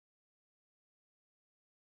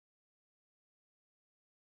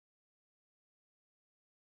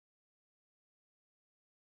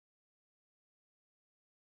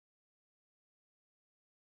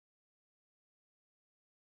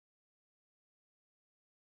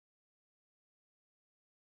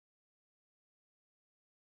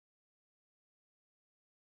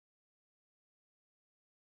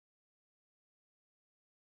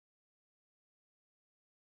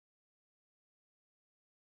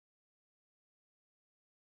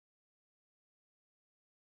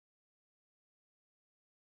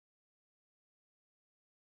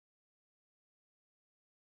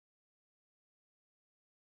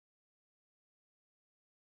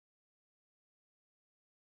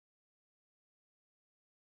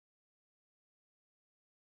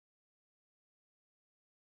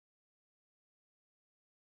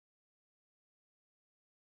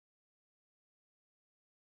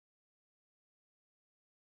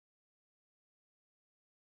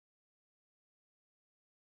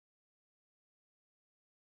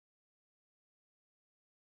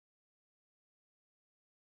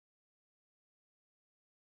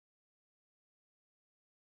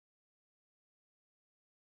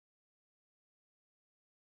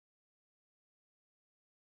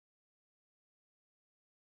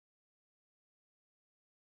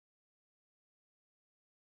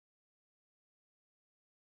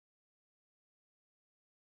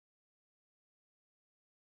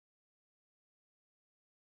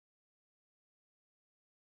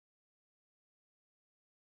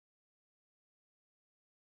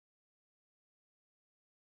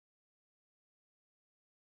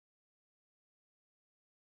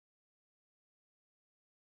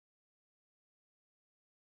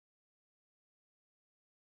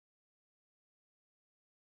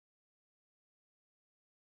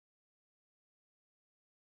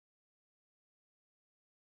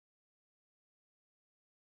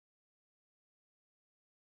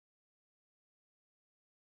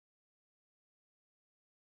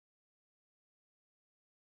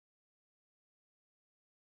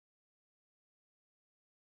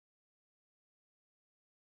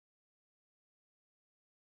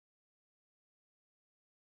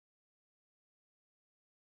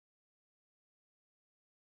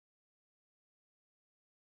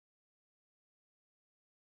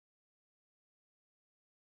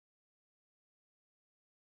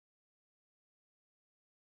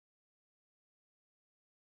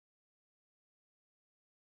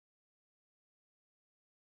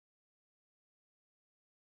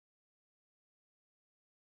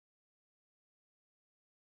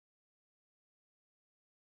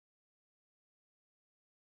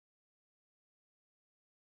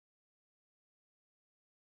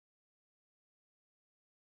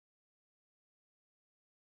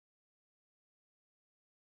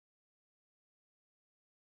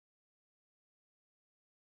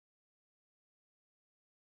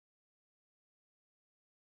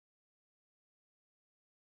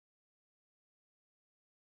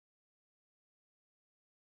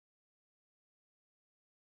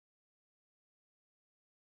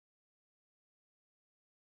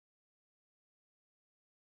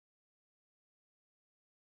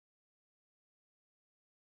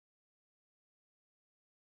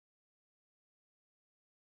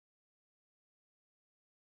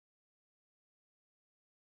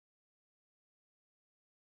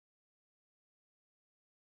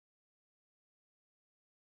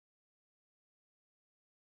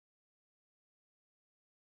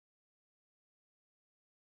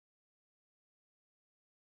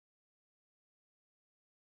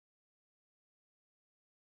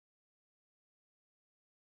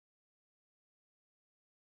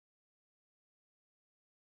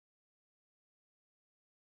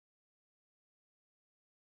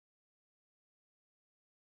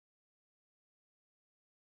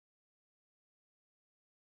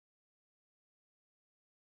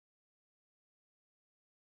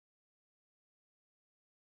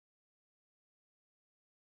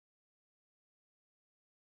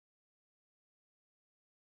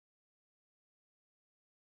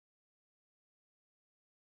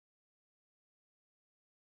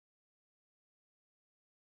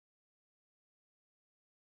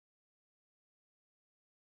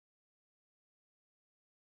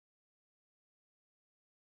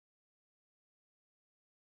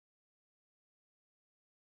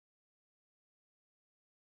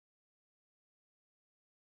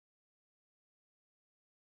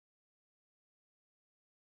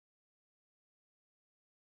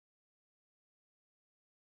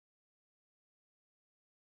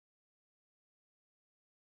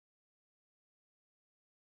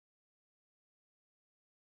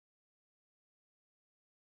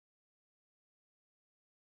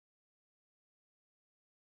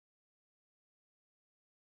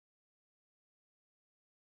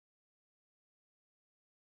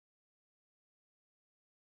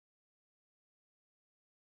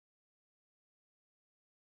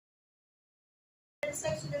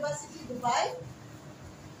Middlesex University, Dubai.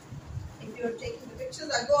 If you're taking the pictures,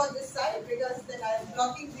 I'll go on this side because then I'm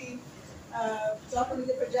blocking the not only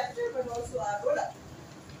the projector but also our roller.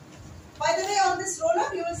 By the way, on this roller,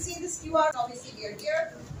 you will see this QR. Obviously, we are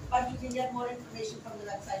here, but you can get more information from the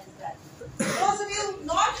website as well. Those of you who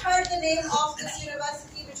not heard the name of this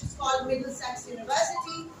university, which is called Middlesex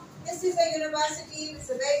University, this is a university. It's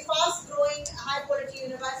a very fast-growing, high-quality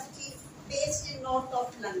university based in north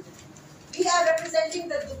of London. We are representing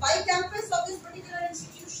the Dubai campus of this particular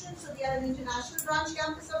institution. So we are an international branch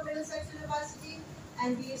campus of Middlesex University,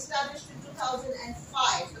 and we established in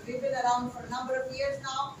 2005. So we've been around for a number of years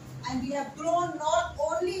now, and we have grown not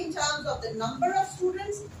only in terms of the number of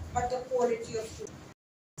students, but the quality of students.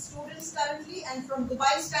 Students currently, and from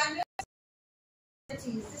Dubai standards,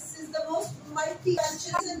 this is the most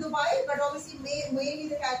multi-cultural in Dubai, but obviously mainly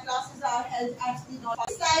the classes are held at the north.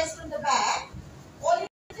 Slides from the back, all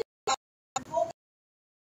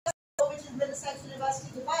which is Middlesex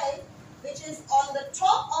University Dubai, which is on the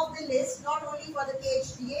top of the list, not only for the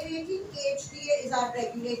KHDA rating. KHDA is our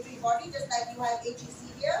regulatory body, just like you have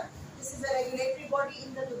HEC here. This is a regulatory body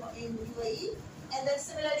in UAE, and then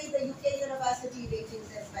similarly the UK university ratings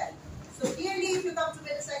as well. So clearly, if you come to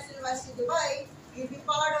Middlesex University Dubai, you'll be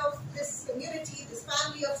part of this community, this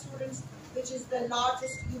family of students, which is the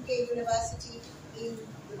largest UK university in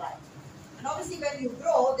Dubai. And obviously, when you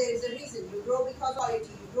grow, there is a reason. You grow because of quality.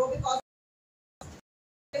 You grow because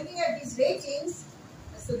looking at these ratings.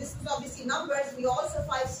 So this is obviously numbers. We also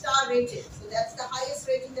 5-star rated. So that's the highest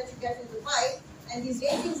rating that you get in Dubai. And these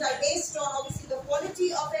ratings are based on obviously the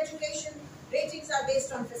quality of education. Ratings are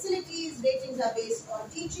based on facilities. Ratings are based on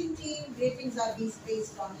teaching team. Ratings are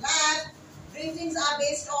based on lab. Ratings are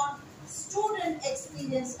based on student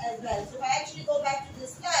experience as well. So if I actually go back to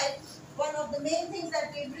this slide, one of the main things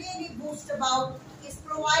that we really boost about is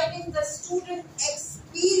providing the student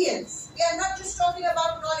experience. We are not just talking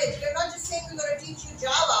about knowledge. We are not just saying we're going to teach you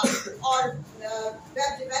Java or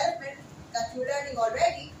web development that you're learning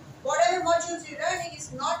already. Whatever modules you're learning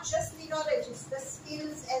is not just the knowledge, it's the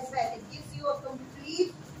skills as well. It gives you a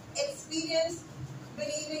complete experience,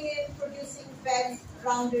 believing in producing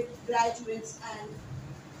well-rounded graduates and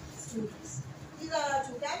students. These are our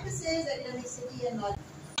two campuses, Academic City and Knowledge.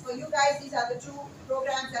 For you guys, these are the two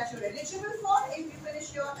programs that you're eligible for if you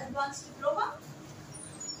finish your advanced diploma.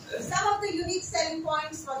 Some of the unique selling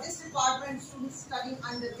points for this department, students studying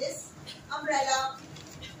under this umbrella.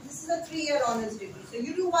 This is a 3-year honors degree. So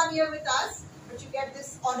you do 1 year with us, but you get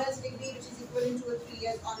this honors degree, which is equivalent to a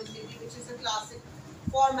 3-year honors degree, which is a classic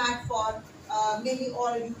format for mainly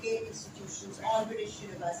all UK institutions, all British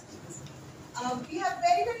universities. We have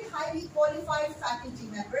very, very highly qualified faculty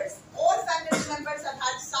members. All faculty members have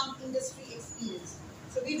had some industry experience.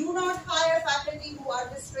 So we do not hire faculty who are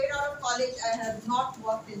just straight out of college and have not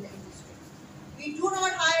worked in the industry. We do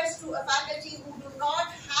not hire a faculty who do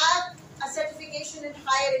not have a certification in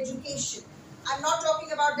higher education. I'm not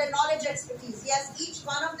talking about their knowledge expertise. Yes, each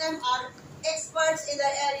one of them are experts in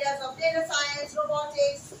the areas of data science,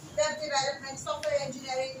 robotics, web development, software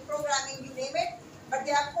engineering, programming, you name it. But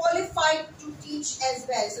they are qualified to teach as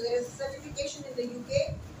well. So there is a certification in the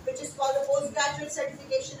UK, which is called a postgraduate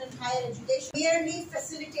certification in higher education. Merely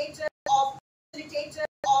facilitator of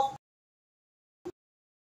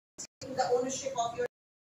the ownership of your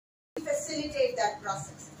facilitate that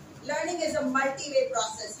process. Learning is a multi-way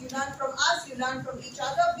process. You learn from us, you learn from each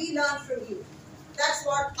other, we learn from you. That's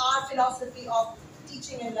what our philosophy of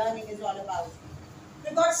teaching and learning is all about.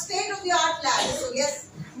 We've got state-of-the-art labs. So yes,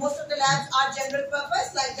 most of the labs are general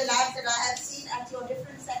purpose, like the labs that I have seen at your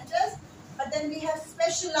different centers. But then we have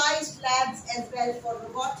specialized labs as well for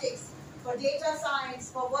robotics, for data science,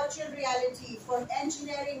 for virtual reality, for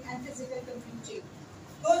engineering and physical computing.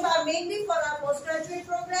 Those are mainly for our postgraduate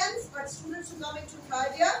programs, but students who come into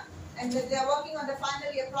 3rd year and when they are working on the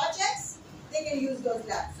final year projects, they can use those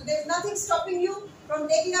labs. So there's nothing stopping you from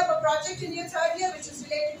taking up a project in your 3rd year which is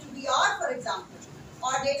related to VR, for example,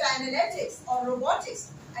 or data analytics or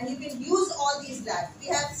robotics, and you can use all these labs. We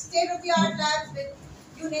have state-of-the-art labs with,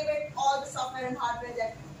 you name it, all the software and hardware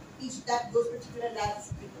that those particular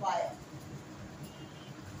labs require.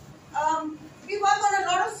 We work on a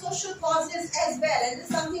lot of social causes as well, and this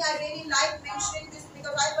is something I really like mentioning this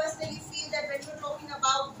because I personally feel that when you're talking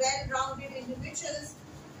about well-rounded individuals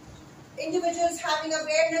having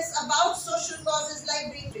awareness about social causes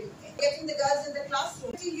like getting the girls in the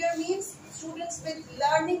classroom. Here means students with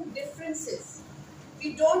learning differences.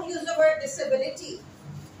 We don't use the word disability.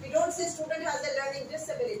 We don't say student has a learning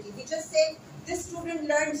disability. We just say this student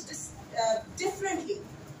learns differently.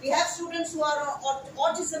 We have students who are on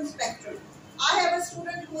autism spectrum. I have a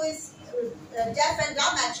student who is deaf and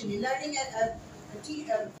dumb actually, learning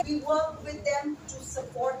we work with them to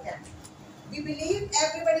support them. We believe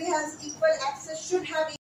everybody has equal access, should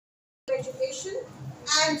have equal education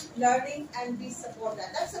and learning, and we support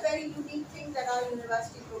that. That's a very unique thing that our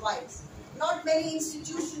university provides. Not many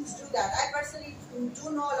institutions do that. I personally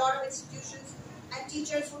do know a lot of institutions and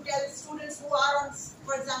teachers who tell students who are on,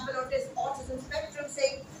 for example, autism spectrum,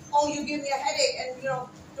 saying, "Oh, you give me a headache, and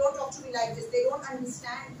don't talk to me like this." They don't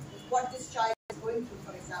understand what this child is going through,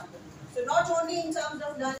 for example. So not only in terms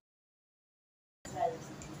of learning as well.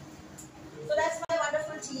 So that's my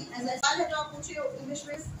wonderful team. As I started talking to you, English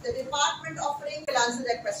means the department offering will answer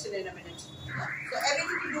that question in a minute. So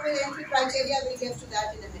everything to do with entry criteria, we'll get to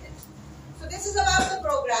that in a minute. So this is about the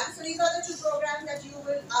program. So these are the two programs that you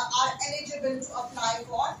are eligible to apply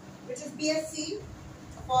for, which is BSc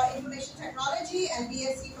for Information Technology and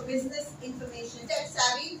BSc for Business Information Tech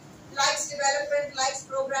Savvy. Likes development, likes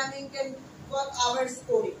programming, can work hours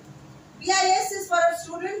coding. BIS is for a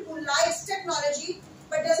student who likes technology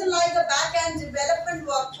but doesn't like the back-end development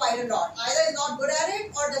work quite a lot. Either is not good at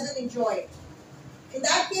it or doesn't enjoy it. In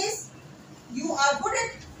that case, you are good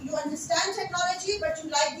at, you understand technology, but you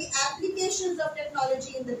like the applications of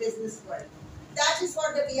technology in the business world. That is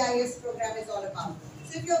what the BIS program is all about.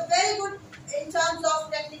 So if you're very good in terms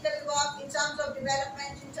of technical work, in terms of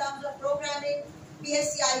development, in terms of programming,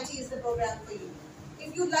 BSc IT is the program for you.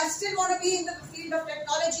 If you still want to be in the field of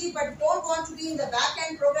technology but don't want to be in the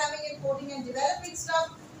back-end programming and coding and developing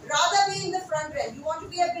stuff, rather be in the front end. You want to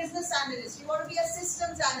be a business analyst, you want to be a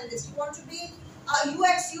systems analyst, you want to be a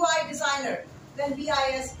UX UI designer, then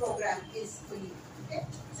BIS program is for you. Okay?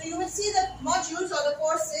 So you will see the modules or the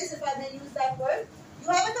courses, if I may use that word. You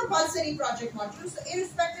have a compulsory project module. So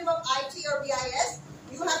irrespective of IT or BIS,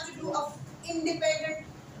 you have to do an independent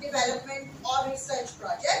development or research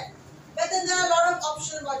project. But then there are a lot of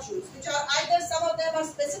optional modules, which are either some of them are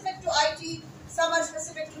specific to IT, some are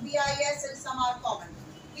specific to BIS, and some are common.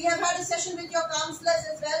 We have had a session with your counselors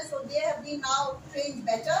as well, so they have been now trained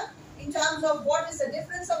better in terms of what is the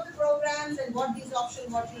difference of the programs and what these optional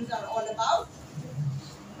modules are all about.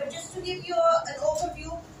 But just to give you an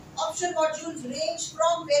overview, optional modules range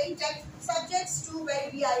from very tech subjects to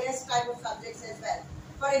very BIS type of subjects as well.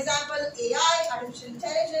 For example, AI, artificial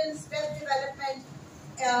intelligence, web development,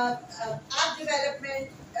 app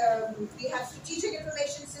development, we have strategic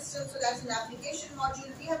information systems, so that's an application module.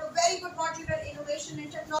 We have a very good module on innovation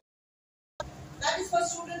and technology. That is for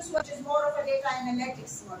students who is more of a data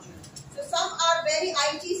analytics module. So some are very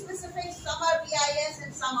IT specific, some are BIS,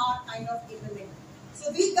 and some are kind of in the middle.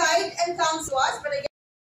 So we guide and counsel us, but again,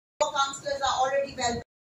 our counselors are already well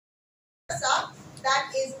up.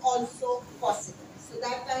 That is also possible. So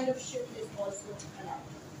that kind of shift is also allowed.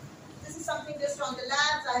 This is something just on the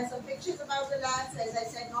labs. I have some pictures about the labs. As I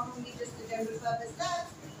said, not only just the general purpose labs,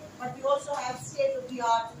 but we also have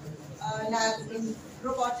state-of-the-art labs in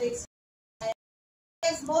robotics.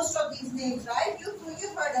 Most of these names, right? You've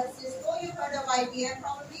heard of Cisco, you've heard of IBM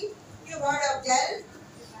probably, you've heard of Dell,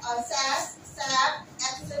 SAS, SAP,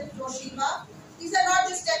 Epson, Toshiba. These are not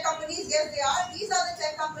just tech companies, yes they are. These are the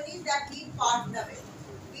tech companies that we partner with.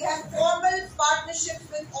 We have formal partnerships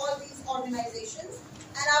with all these organizations,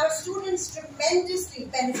 and our students tremendously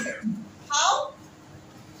benefit. How?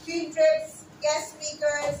 Field trips, guest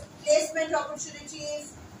speakers, placement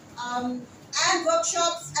opportunities, and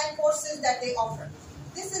workshops and courses that they offer.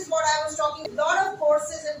 This is what I was talking about. A lot of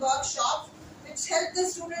courses and workshops which help the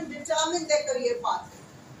student determine their career path.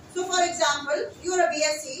 So for example, you are a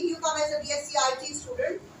BSc, you come as a BSc IT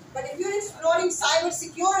student, but if you're exploring cyber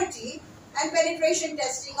security and penetration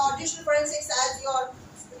testing or digital forensics as your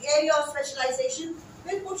area of specialization,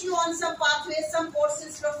 we'll put you on some pathways, some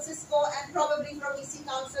courses from Cisco and probably from EC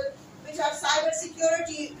Council, which are cyber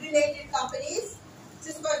security related companies.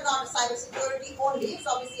 Cisco is not cyber security only, it's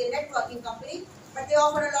obviously a networking company, but they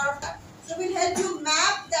offer a lot of that. So we'll help you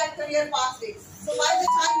map that career pathway. So by the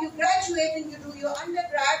time you graduate and you do your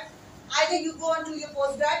undergrad, either you go on to your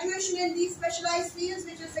post-graduation in these specialized fields,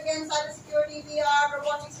 which is again cybersecurity, VR,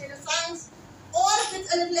 robotics, data science, or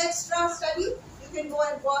with a little extra study, you can go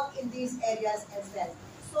and work in these areas as well.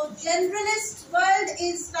 So generalist world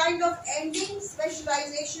is kind of ending.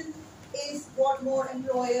 Specialization is what more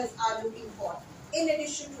employers are looking for, in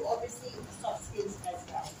addition to obviously soft skills as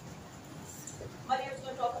well. Mariam is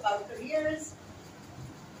going to talk about careers.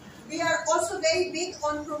 We are also very big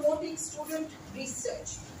on promoting student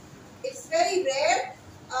research. It's very rare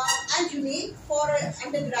and unique for an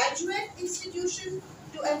undergraduate institution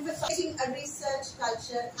to emphasizing a research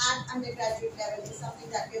culture at undergraduate level is something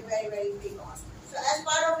that we're very, very big on. So as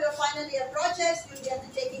part of your final year projects, you'll be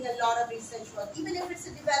undertaking a lot of research work. Even if it's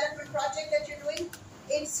a development project,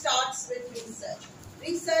 starts with research.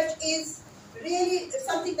 Research is really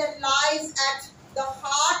something that lies at the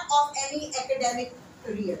heart of any academic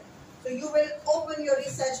career. So you will open your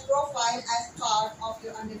research profile as part of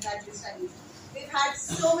your undergraduate studies. We've had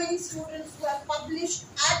so many students who have published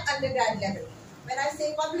at undergrad level. When I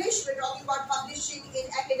say publish, we're talking about publishing in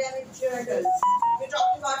academic journals. We're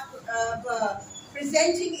talking about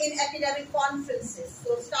presenting in academic conferences.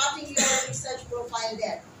 So starting your research profile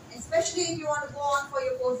there. Especially if you want to go on for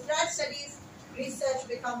your postgrad studies, research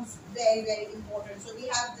becomes very, very important. So we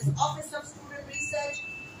have this Office of Student Research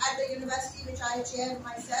at the university, which I chair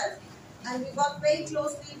myself. And we work very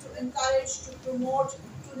closely to encourage, to promote,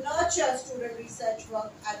 to nurture student research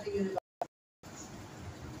work at the university.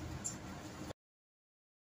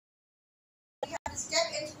 We have this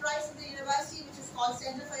tech enterprise in the university, which is called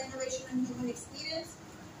Center for Innovation and Human Experience.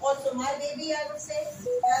 Also my baby, I would say.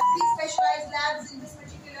 There are 3 specialized labs in this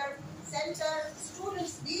particular center.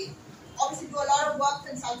 Students, we obviously do a lot of work,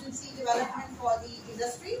 consultancy, development for the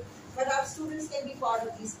industry, but our students can be part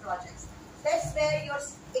of these projects. That's where your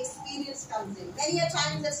experience comes in. Many a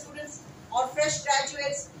times as students or fresh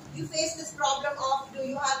graduates, you face this problem of, do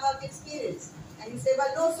you have work experience? And you say, well,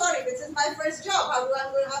 no, sorry, this is my first job. How am I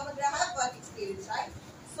going to have work experience, right?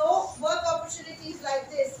 So work opportunities like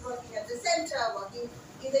this, working at the center, working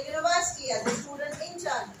in the university as a student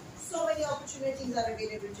intern, so many opportunities are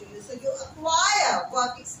available to you. So you acquire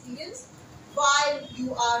work experience while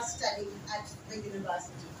you are studying at the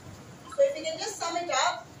university. So if you can just sum it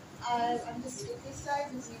up, I'm just taking this slide,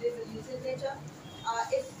 and we'll use it later.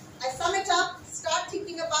 If I sum it up, start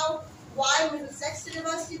thinking about why Middlesex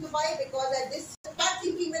University, Dubai, because at this, start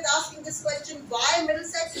thinking with asking this question, why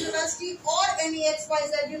Middlesex University or any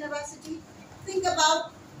XYZ university? Think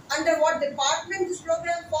about under what department this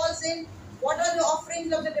program falls in, what are the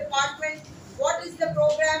offerings of the department, what is the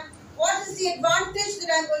program, what is the advantage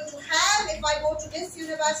that I'm going to have if I go to this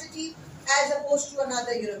university as opposed to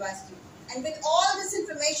another university. And with all this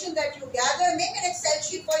information that you gather, make an Excel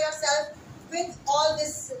sheet for yourself with all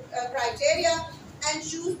this criteria and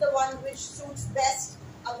choose the one which suits best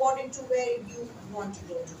according to where you want to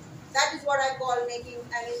go to. That is what I call making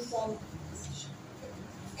an informed decision.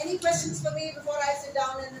 Any questions for me before I sit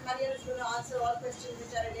down, and Mariam is going to answer all questions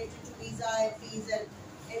which are related to visa and fees and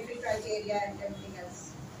entry criteria and everything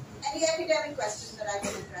else. Any academic questions that I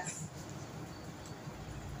can address?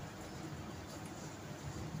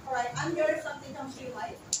 Alright, I'm here if something comes to your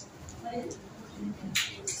mind. Mariam?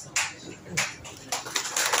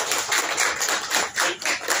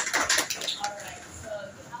 Alright, so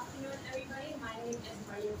good afternoon everybody. My name is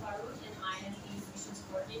Mariam Farouk and I am the admissions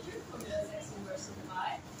coordinator for Middlesex University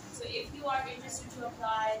Dubai. So if you are interested to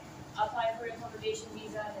apply for a accommodation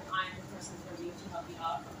visa, then I am the person for you to help you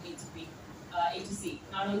out from A to C,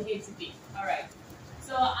 not only A to B. Alright.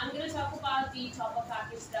 So I'm going to talk about the top-up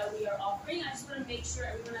package that we are offering. I just want to make sure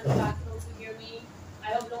everyone at the back can also hear me.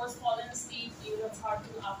 I hope no one's fallen asleep, even though it's hard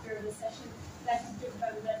to after the session that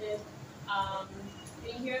did.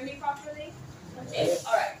 Can you hear me properly? Okay,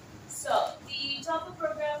 alright. So the top-up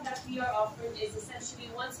program that we are offering is essentially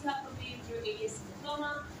once you have completed your ASC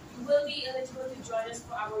diploma, you will be eligible to join us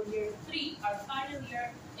for our year 3, our final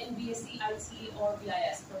year in BSc IT or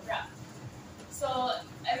BIS program. So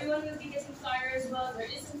everyone will be getting flyers as well. There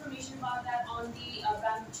is information about that on the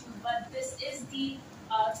banner too, but this is the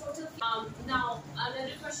total. Now, another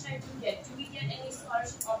question I do get, do we get any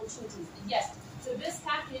scholarship opportunities? Yes. So this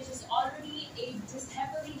package is already a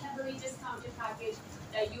heavily discounted package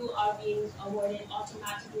that you are being awarded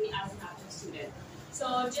automatically as an Aptech student.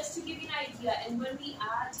 So just to give you an idea, and when we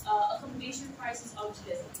add accommodation prices onto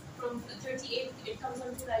this, from 38, it comes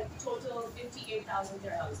on to like total 58,000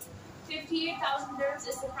 dirhams. 58,000 dirhams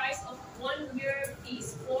is the price of 1 year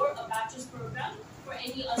fees for a bachelor's program for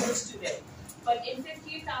any other student. But in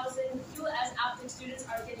 58,000, you as Aptech students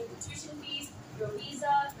are getting the tuition fees, your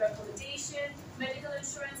visa, your accommodation, medical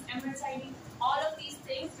insurance, Emirates ID, all of these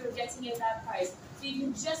things you're getting in that price. So you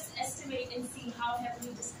can just estimate and see how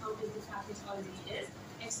heavily discounted the package already is,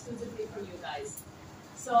 exclusively for you guys.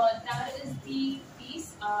 So that is the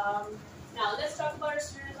fees. Now let's talk about our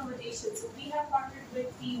student accommodation. So we have partnered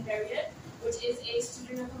with the Marriott, which is a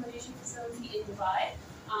student accommodation facility in Dubai.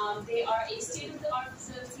 They are a state-of-the-art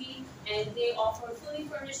facility and they offer fully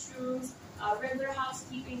furnished rooms, regular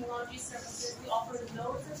housekeeping, laundry services. We offer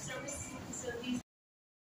loads of services and facilities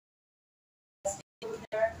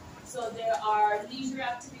there. So there are leisure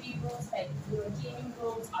activity rooms like gaming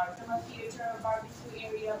rooms, our drama theater, barbecue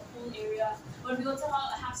area, pool area. But we also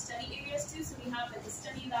have study areas too. So we have like a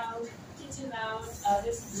study lounge, kitchen lounge.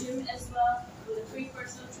 There's a gym as well with a free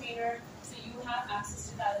personal trainer. So you have access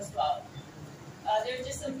to that as well. There are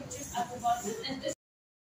just some pictures at the bottom, and this.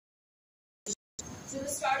 So the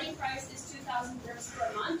starting price is 2,000 dirhams per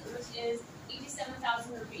month, which is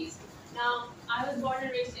 87,000 rupees. Now, I was born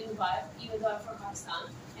and raised in Dubai, even though I'm from Pakistan,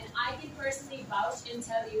 and I can personally vouch and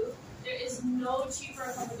tell you there is no cheaper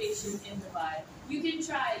accommodation in Dubai. You can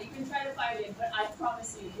try to find it, but I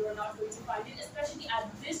promise you are not going to find it, especially at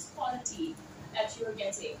this quality that you are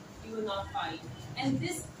getting. You will not find. And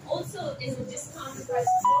this also is a discounted price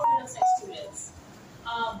for Middlesex students.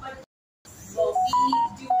 But well,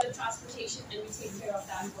 we do the transportation and we take care of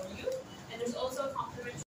that for you. And there's also a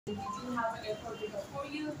complimentary. We do have an airport pickup for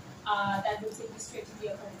you that will take you straight to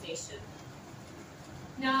the accommodation.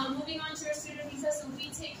 Now, moving on to your student visa, so we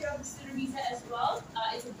take care of the student visa as well.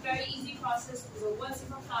 It's a very easy process. So once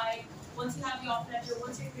you've applied, once you have your offer letter,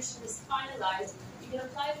 once your admission is finalized, you can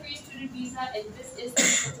apply for your student visa, and this is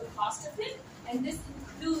the total cost of it. And this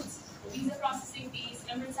includes visa processing fees,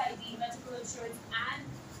 Emirates ID, medical insurance, and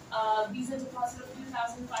visa deposit of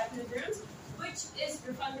 2,500 dirhams, which is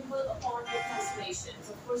refundable upon your cancellation.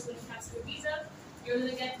 So, of course, when you cancel your visa, you're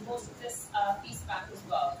going to get most of this fees back as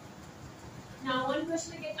well. Now, one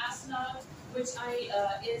question I get asked a lot, which I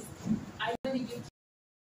know the UK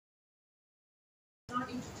not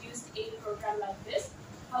introduced a program like this.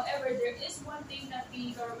 However, there is one thing that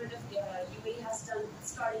the government of UAE has done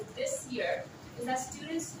starting this year, is that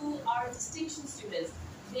students who are distinction students,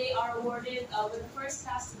 they are awarded with a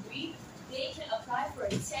first-class degree. They can apply for a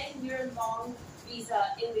 10-year-long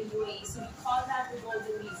visa in the UAE. So we call that the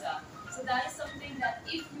golden visa. So that is something that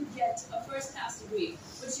if you get a first-class degree,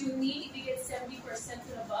 which you need if you get 70%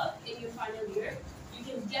 and above in your final year, you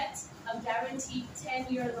can get a guaranteed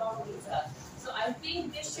 10-year-long visa. So I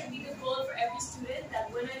think this should be the goal for every student,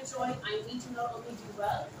 that when I join, I need to not only do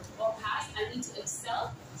well or pass, I need to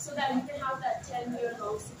excel, so that you can have that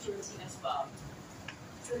 10-year-long security as well.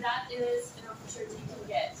 So that is an opportunity you can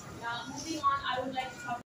get. Now, moving on, I would like to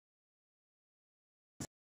talk about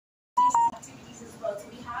these activities as well. So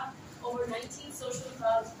we have over 19 social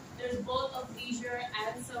clubs. There's both of leisure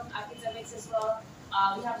and some academics as well.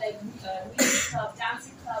 We have like music club,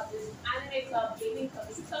 dancing club, there's an anime club, gaming club.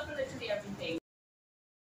 There's a club for literally everything.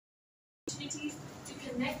 Opportunities to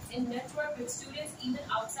connect and network with students even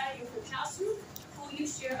outside of your classroom who you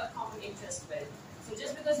share a common interest with. So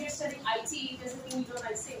just because you're studying IT doesn't mean you don't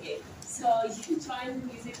like singing. So you can join the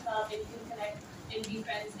music club and you can connect and be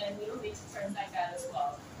friends and make friends like that as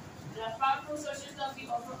well. And apart from social club, we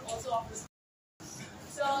also offer.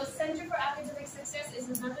 So Center for Academic Success is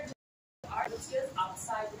another art which is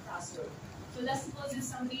outside the classroom. So let's suppose if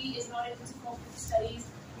somebody is not able to cope with studies,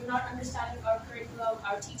 you're not understanding our curriculum,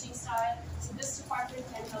 our teaching style, so this department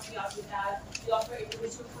can help you out with that. We offer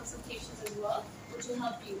individual consultations as well, which will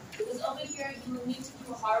help you. Because over here, you will need to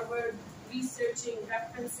do hard work, researching,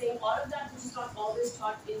 referencing, all of that which is not always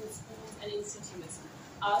taught in schools and institutes.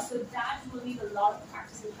 So that you will need a lot of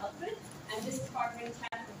practice and help with, and this department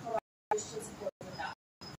can provide additional support with that.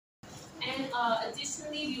 And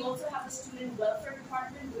additionally, we also have a student welfare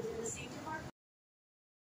department within the same department.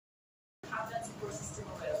 Have that support system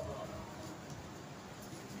available.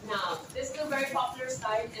 Now, this is a very popular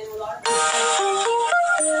slide, and a lot of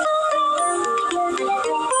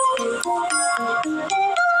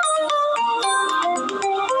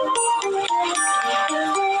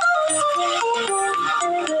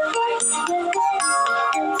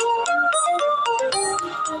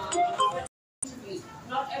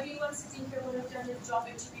not everyone sitting here would have done a job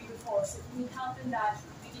interview before, so if we need help in that,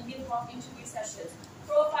 we can give mock interview sessions,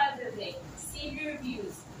 profile building, CV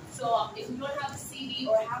reviews. So if you don't have a CV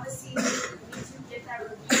or have a CV, you need to get that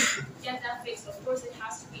reviewed, get that fixed. Of course, it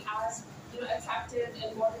has to be as attractive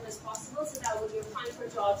and modern as possible, so that when you're applying for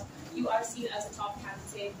jobs, you are seen as a top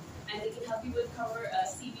candidate, and they can help you with cover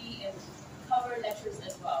CV and cover letters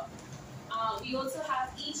as well. We also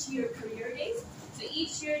have each year career days. So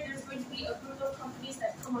each year there's going to be a group of companies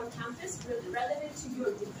that come on campus relevant to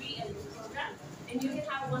your degree and your program, and you can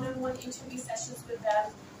have one-on-one interview sessions with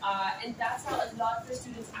them, and that's how a lot of the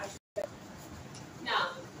students actually. Now,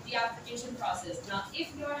 the application process. Now,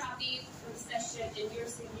 if you're happy with the session and you're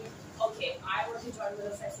thinking, okay, I want to join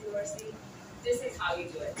Middlesex University, this is how you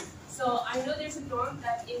do it. So I know there's a norm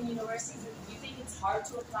that in universities, you think it's hard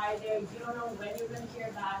to apply there, you don't know when you're going to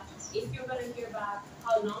hear back, if you're going to hear back,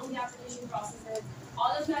 how long the application process is.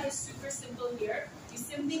 All of that is super simple here. You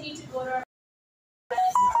simply need to go to our and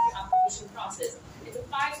start your application process. It's a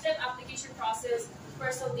 5-step application process.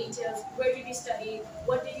 Personal details, where did you study,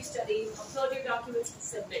 what did you study, upload your documents,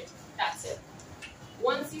 submit. That's it.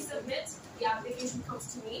 Once you submit, the application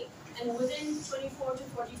comes to me, and within 24 to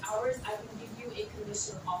 40 hours, I can give you a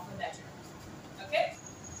conditional offer letter. Okay?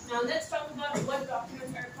 Now let's talk about what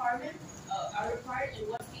documents are required and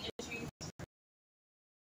what's the entry.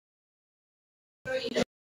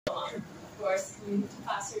 Of course, you need to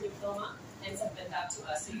pass your diploma and submit that to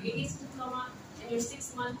us. So you get your diploma and your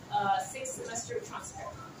 6 semester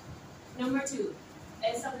transcript. Number 2,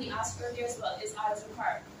 as somebody asked earlier as well, is IELTS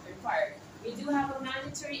required? We do have a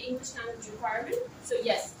mandatory English language requirement. So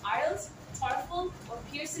yes, IELTS, TOEFL, or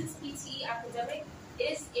Pearson's PTE academic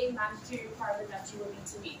is a mandatory requirement that you will need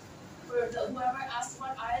to meet. For whoever asked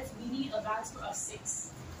about IELTS, we need a band score of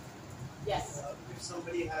 6. Yes. If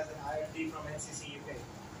somebody has an IIT from NCC UK.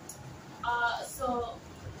 So,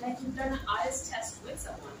 like you've done an IELTS test with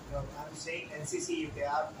someone. No, I'm saying NCC UK.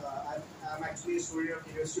 I'm actually a student of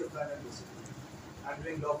University of London basically. I'm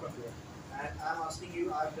doing law from here. And I'm asking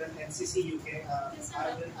you, I've done NCC UK.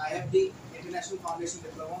 I have the International Foundation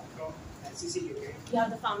Diploma from NCC UK. You have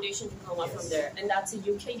the foundation diploma Yes. from there, and that's a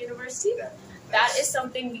UK university? That is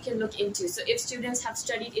something we can look into. So if students have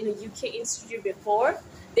studied in a UK institute before,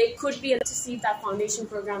 they could be able to see if that foundation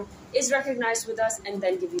program is recognized with us and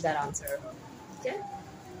then give you that answer. Okay?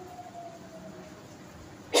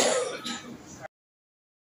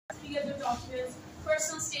 3 other documents,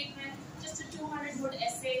 personal statement, just a 200-word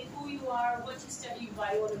essay, who you are, what you study,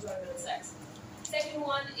 why you want to join Middlesex. Second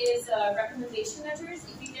one is recommendation letters.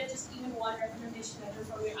 If you get just even one recommendation letter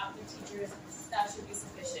from your Aptech teachers, that should be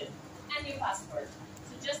sufficient. And your passport.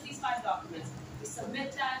 So just these 5 documents. You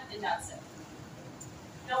submit that and that's it.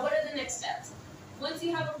 Now what are the next steps? Once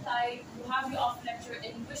you have applied, you have your offer letter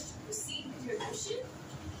and you wish to proceed with your tuition,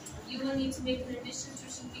 you will need to make an additional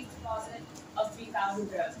tuition fee deposit of 3,000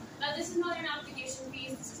 dirhams. Now this is not an application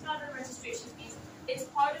fees, this is not a registration fees, it's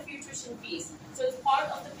part of your tuition fees. So it's part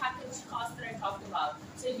of the package cost that I talked about.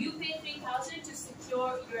 So you pay 3,000 to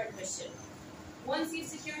secure your admission. Once you've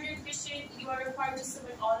secured your admission, you are required to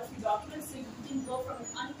submit all of your documents so you can go from an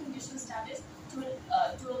unconditional status to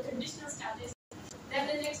a conditional status. Then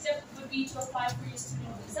the next step would be to apply for your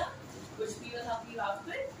student visa, which we will help you out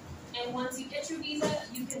with. And once you get your visa,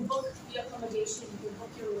 you can book the accommodation, you can book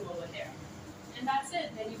your room over there. And that's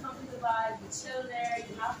it. Then you come to Dubai, you chill there,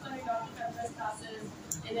 you have fun in Dr. February's classes,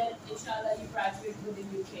 and then inshallah you graduate with a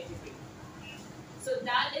UK degree. So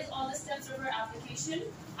that is all the steps of our application.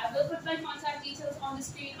 I will put my contact details on the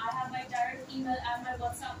screen. I have my direct email and my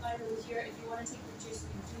WhatsApp line over here. If you want to take pictures, you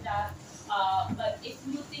can do that. But if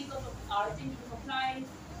you are thinking of applying,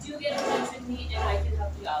 do get in touch with me and I can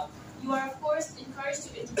help you out. You are of course encouraged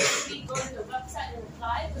to individually go to the website and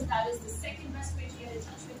apply because that is the second best way to get in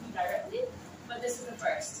touch with me directly. But this is the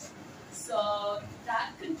first. So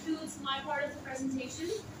that concludes my part of the presentation.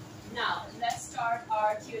 Now let's start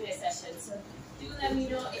our Q&A session. So do let me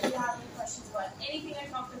know if you have any questions about anything I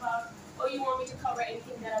talked about or you want me to cover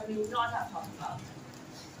anything that I may not have talked about.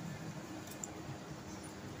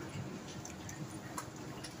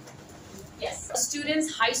 Yes, a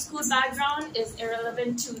student's high school background is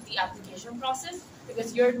irrelevant to the application process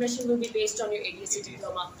because your admission will be based on your ADC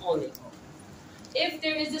diploma only. If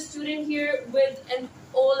there is a student here with an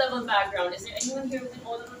O-level background, is there anyone here with an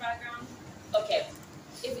O-level background? Okay.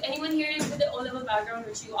 If anyone here is with an O-level background,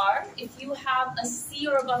 which you are, if you have a C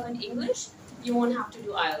or above in English, you won't have to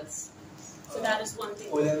do IELTS. So that is one thing.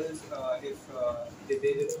 O-levels, if they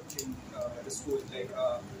did it in the school, like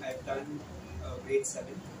I've done grade 7.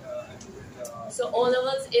 So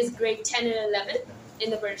O-levels is grade 10 and 11 in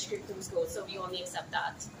the British curriculum school, so we only accept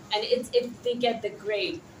that. And it's if they get the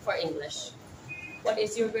grade for English. What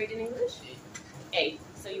is your grade in English? A.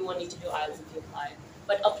 So you won't need to do IELTS if you apply.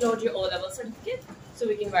 But upload your O-level certificate so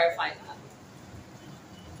we can verify that.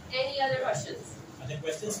 Any other questions? अच्छा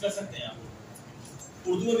questions कर सकते हैं आप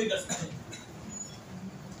उर्दू में भी कर सकते हैं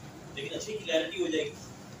लेकिन अच्छी clarity हो जाएगी.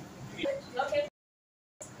 Okay.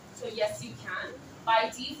 So yes, you can.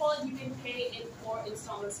 By default, you can pay in 4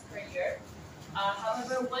 installments per year.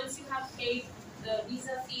 However, once you have paid the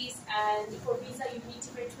visa fees, and for visa you need to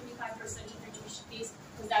pay 25% of your tuition fees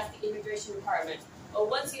because that's the immigration requirement. But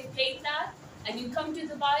once you've paid that and you come to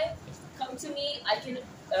Dubai, come to me. I can,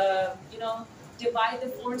 divide the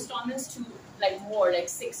 4 installments to like more, like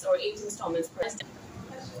 6 or 8 installments per.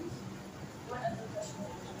 What other questions?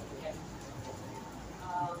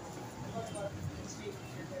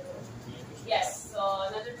 Yes. So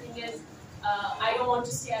another thing is, I don't want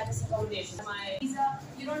to stay at this accommodation. My visa,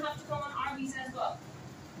 you don't have to come on our visa as well.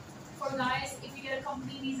 For guys, if you get a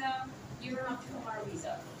company visa, you don't have to come on our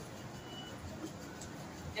visa.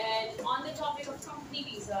 And on the topic of company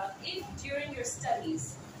visa, if during your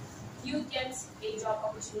studies you get a job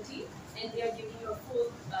opportunity and they are giving you a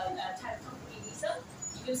full type company visa,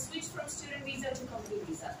 you can switch from student visa to company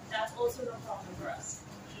visa. That's also no problem for us.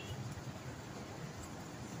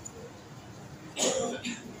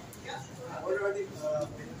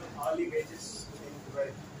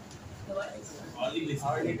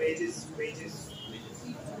 Hourly wages.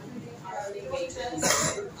 Hourly wages,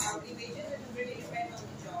 it really depends on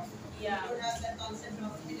the job. Yeah. You don't have that concept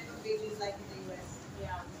of minimum wages like in the US.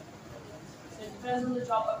 Yeah. So it depends on the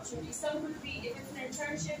job opportunity. Some could be, if it's an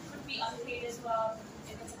internship, could be unpaid as well.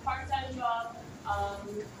 If it's a part-time job,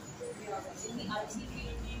 in the IT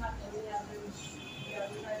field, do you have any average?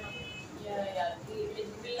 Yeah. It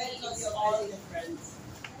really is all different.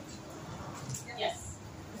 Yes.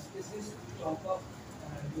 This is top up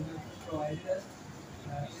you have provided us.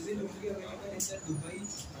 Is it only available in the Dubai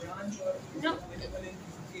branch or is No. it available in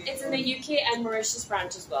UK? It's in the UK and Mauritius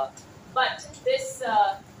branch as well. But this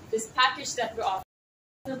package that we're offering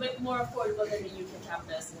is a bit more affordable than the UK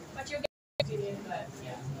campus. But you're getting but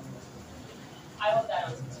yeah. I hope that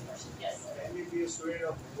answers your question. Yes. Can you be a student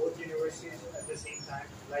of both universities at the same time?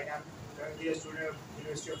 Like I'm currently a student of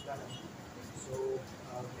University of London. So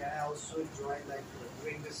can I also join like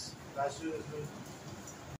doing this bachelor's as well?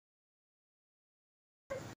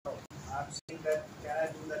 I'm saying that can I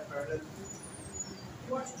do that parallel?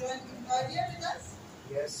 You want to join earlier with us?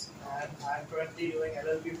 Yes, and I'm currently doing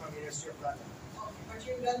LLB from University of London. Okay, but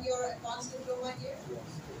you've done your advanced diploma here?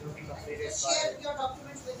 Yes, it will be completed Just share your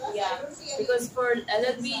documents with us. Yeah, I don't see any. because for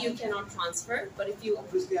LLB you cannot transfer, but if you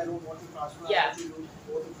Obviously, I don't want to transfer. Yeah. I want to do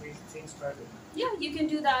both of these things parallel. you can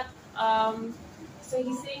do that. So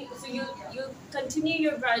he's saying you continue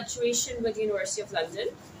your graduation with University of London,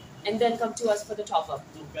 and then come to us for the top up,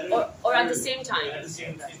 or at the same time. At the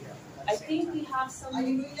same time. I think we have some. Are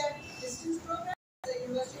you doing that distance program? The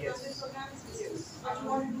University of Yes. London program is distance. Yes. But you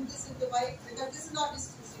want to do this in Dubai because this is not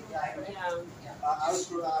distance. Yeah, I know. Yeah.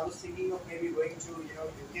 I was thinking of maybe going to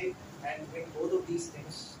UK and doing both of these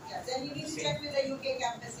things. Yeah, then you need to check with the UK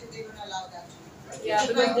campus if they're going to allow that. Yeah, But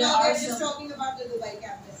because right there now are we're just some. talking about the Dubai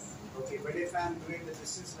campus. Okay, but if I'm doing the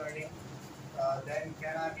distance learning, then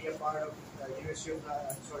can I be a part of University of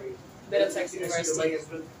Middlesex University University. as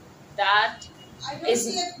well? That I don't Is-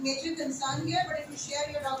 see a major concern here, but if you share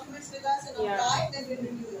your documents with us and Yeah. apply, then we'll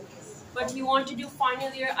review your case. But you want to do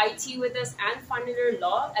final year IT with us and final year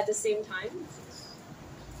law at the same time?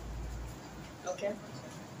 Okay.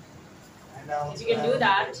 And I also If you can do have-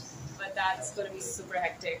 that, but that's going to be super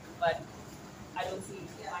hectic. But I don't see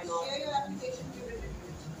Yeah, final. share your application, we will review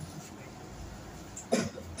it.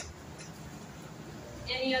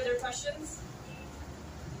 Any other questions?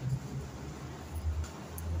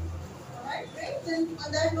 Alright, great. Then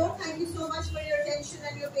on that note, thank you so much for your attention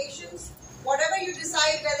and your patience. Whatever you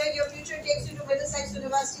decide, whether your future takes you to Middlesex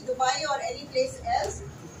University, Dubai or any place else,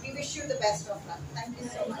 we wish you the best of luck. Thank you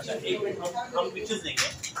so much. अच्छा एक minute हम pictures देंगे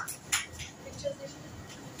Pictures they should-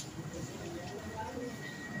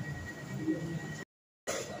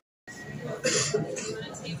 You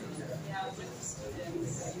want to take with the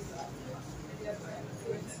students?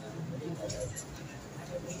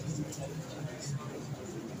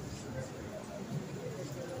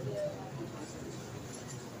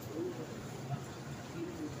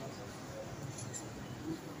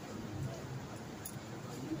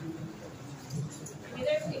 Either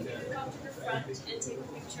if you can come to the front and take a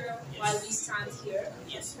picture while we stand here.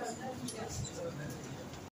 Yes. Yes.